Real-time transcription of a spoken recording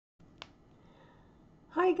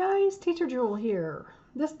Hi guys, Teacher Jewell here.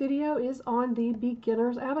 This video is on the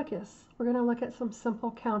beginner's abacus. We're going to look at some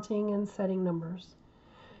simple counting and setting numbers.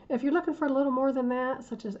 If you're looking for a little more than that,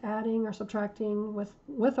 such as adding or subtracting with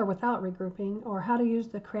or without regrouping, or how to use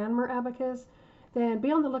the Cranmer abacus, then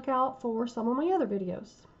be on the lookout for some of my other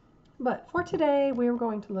videos. But for today, we're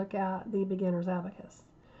going to look at the beginner's abacus.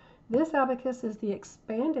 This abacus is the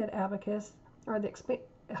expanded abacus, or the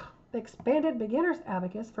expanded beginner's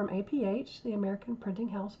abacus from APH, the American Printing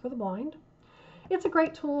House for the Blind. It's a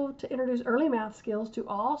great tool to introduce early math skills to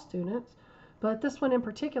all students, but this one in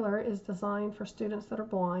particular is designed for students that are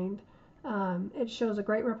blind. It shows a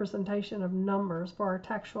great representation of numbers for our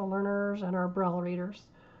textual learners and our Braille readers.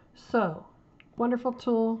 So, wonderful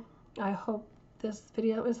tool. I hope this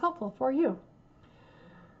video is helpful for you.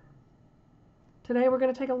 Today we're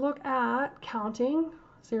going to take a look at counting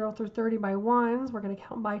 0 through 30 by ones. We're going to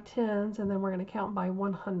count by tens, and then we're going to count by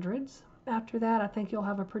 100s. After that, I think you'll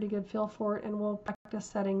have a pretty good feel for it, and we'll practice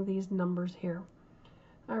setting these numbers here.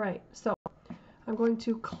 All right, so I'm going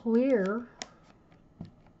to clear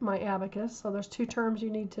my abacus. So there's two terms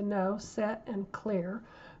you need to know, set and clear.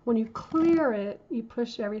 When you clear it, you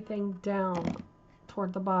push everything down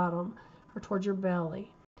toward the bottom or toward your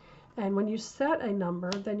belly. And when you set a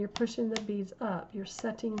number, then you're pushing the beads up. You're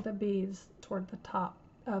setting the beads toward the top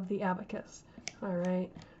of the abacus. All right,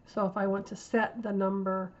 so if I want to set the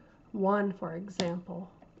number 1, for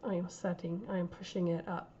example, I am pushing it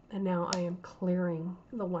up, and now I am clearing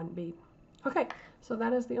the 1 bead. Okay, so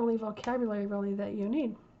that is the only vocabulary really that you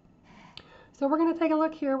need. So we're going to take a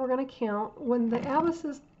look here. We're going to count. When the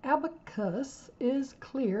abacus is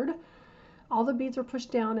cleared, all the beads are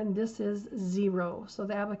pushed down, and this is 0. So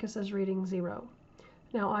the abacus is reading 0.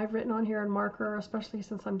 Now I've written on here in marker, especially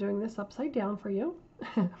since I'm doing this upside down for you.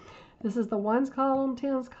 This is the ones column,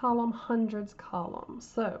 tens column, hundreds column.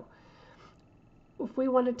 So if we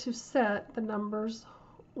wanted to set the numbers,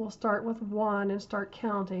 we'll start with 1 and start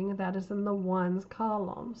counting. That is in the ones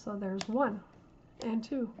column. So there's 1 and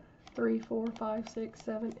 2, 3, 4, 5, 6,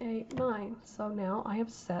 7, 8, 9. So now I have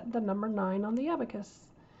set the number 9 on the abacus.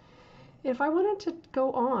 If I wanted to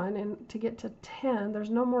go on and to get to 10, there's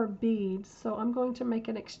no more beads, so I'm going to make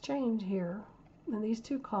an exchange here. In these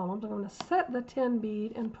two columns, I'm going to set the 10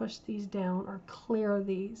 bead and push these down or clear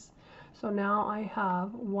these. So now I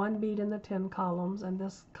have 1 bead in the 10 columns, and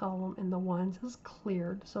this column in the ones is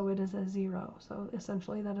cleared, so it is a 0. So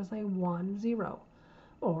essentially that is a 1, 0,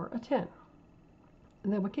 or a 10.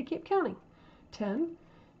 And then we can keep counting. 10,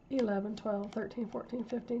 11, 12, 13, 14,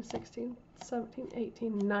 15, 16, 17,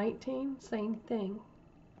 18, 19, same thing.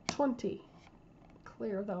 20,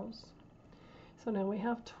 clear those. So now we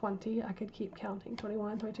have 20. I could keep counting.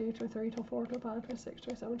 21, 22, 23, 24, 25, 26,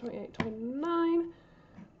 27, 28, 29,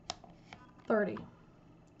 30.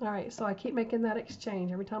 All right, so I keep making that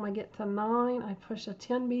exchange. Every time I get to 9, I push a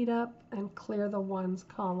 10 bead up and clear the ones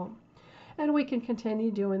column. And we can continue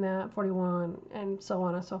doing that, 41, and so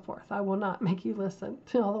on and so forth. I will not make you listen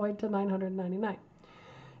all the way to 999.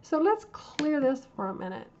 So let's clear this for a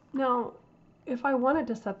minute. Now, if I wanted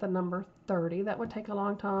to set the number 30, that would take a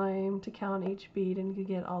long time to count each bead and you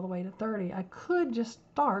get all the way to 30. I could just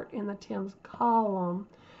start in the tens column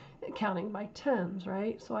counting by tens,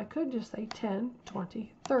 right? So I could just say 10,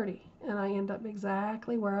 20, 30, and I end up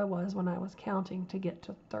exactly where I was when I was counting to get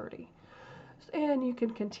to 30. And you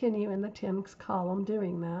can continue in the tens column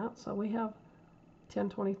doing that. So we have 10,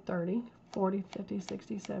 20, 30, 40, 50,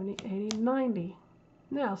 60, 70, 80, 90.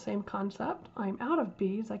 Now, same concept. I'm out of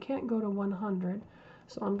beads. I can't go to 100,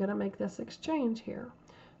 so I'm going to make this exchange here.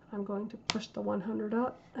 I'm going to push the 100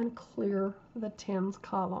 up and clear the tens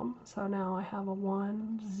column. So now I have a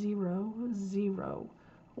 1, 0, 0,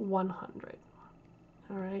 100.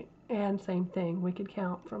 All right, and same thing. We could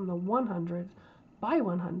count from the 100s by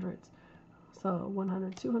 100s. So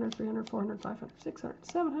 100, 200, 300, 400, 500, 600,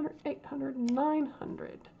 700, 800,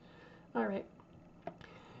 900. All right.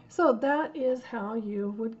 So that is how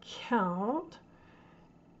you would count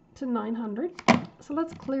to 900. So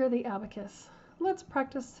let's clear the abacus. Let's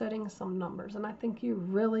practice setting some numbers, and I think you're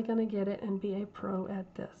really going to get it and be a pro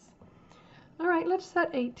at this. All right, let's set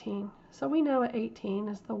 18. So we know 18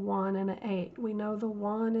 is the 1 and an 8. We know the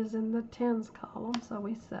 1 is in the tens column, so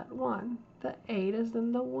we set 1. The 8 is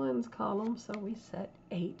in the ones column, so we set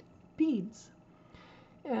 8 beads.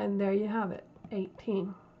 And there you have it,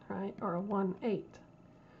 18, right, or a 1, 8.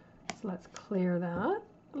 So let's clear that.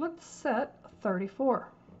 Let's set 34.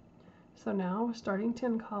 So now we're starting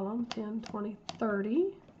 10 column, 10, 20, 30,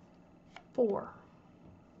 4,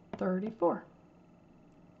 34.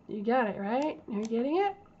 You got it, right? You're getting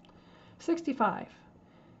it? 65.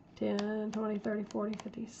 10, 20, 30, 40,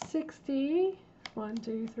 50, 60, 1,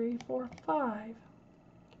 2, 3, 4, 5.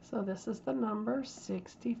 So this is the number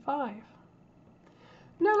 65.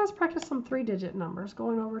 Now let's practice some 3-digit numbers,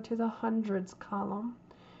 going over to the hundreds column.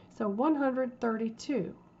 So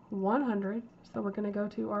 132, 100, so we're going to go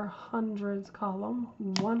to our hundreds column,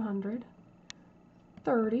 100,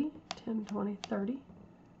 30, 10, 20, 30,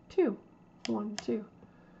 2, 1, 2.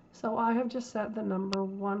 So I have just set the number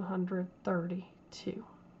 132.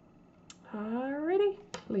 Alrighty,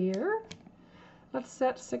 clear. Let's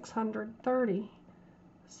set 630.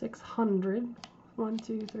 600. 1,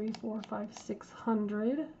 2, 3, 4, 5,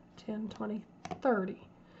 600. 10, 20, 30.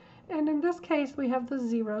 And in this case, we have the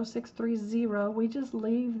 0, 630. We just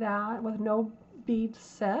leave that with no beads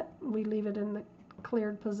set. We leave it in the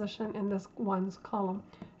cleared position in this ones column,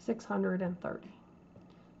 630.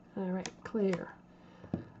 All right, clear.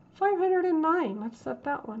 509, let's set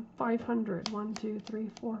that one. 500, 1, 2,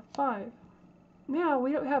 3, 4, 5. Now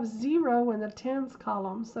we don't have 0 in the tens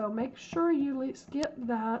column, so make sure you skip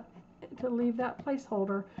that to leave that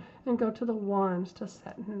placeholder and go to the ones to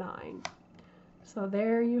set 9. So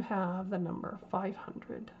there you have the number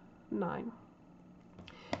 509.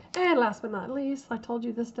 And last but not least, I told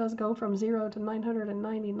you this does go from 0 to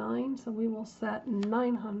 999, so we will set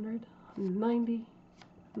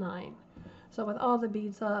 999. So with all the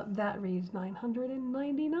beads up, that reads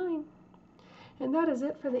 999. And that is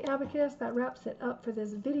it for the abacus. That wraps it up for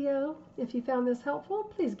this video. If you found this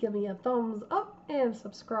helpful, please give me a thumbs up and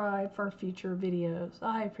subscribe for future videos.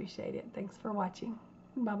 I appreciate it. Thanks for watching.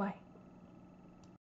 Bye-bye.